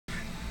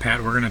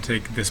Pat, we're going to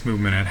take this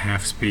movement at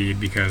half speed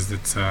because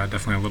it's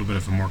definitely a little bit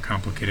of a more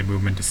complicated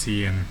movement to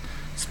see in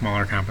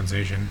smaller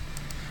compensation.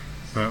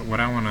 But what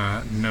I want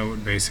to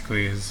note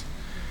basically is,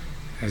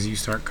 as you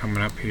start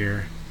coming up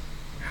here,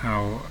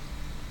 how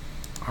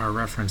our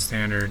reference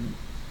standard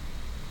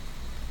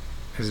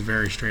is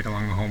very straight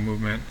along the whole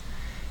movement,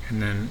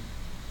 and then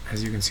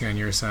as you can see on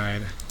your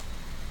side,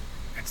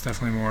 it's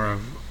definitely more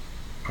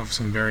of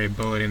some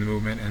variability in the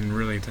movement, and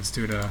really that's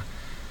due to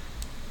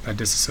that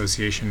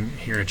disassociation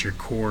here at your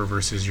core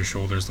versus your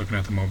shoulders, looking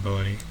at the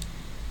mobility.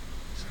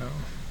 So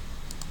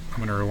I'm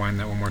going to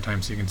rewind that one more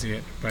time so you can see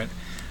it. But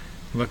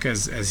look,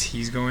 as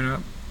he's going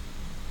up,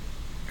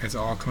 it's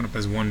all coming up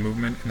as one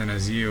movement, and then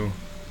as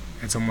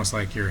it's almost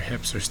like your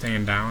hips are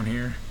staying down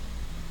here,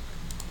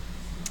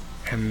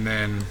 and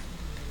then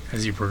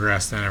as you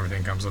progress, then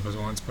everything comes up as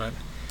once. But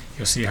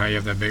you'll see how you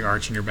have that big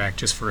arch in your back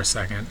just for a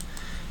second,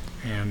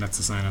 and that's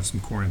a sign of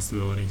some core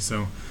instability.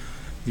 So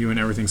viewing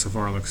everything so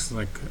far, looks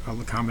like a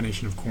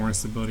combination of core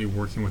instability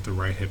working with the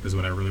right hip is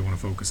what I really want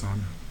to focus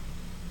on.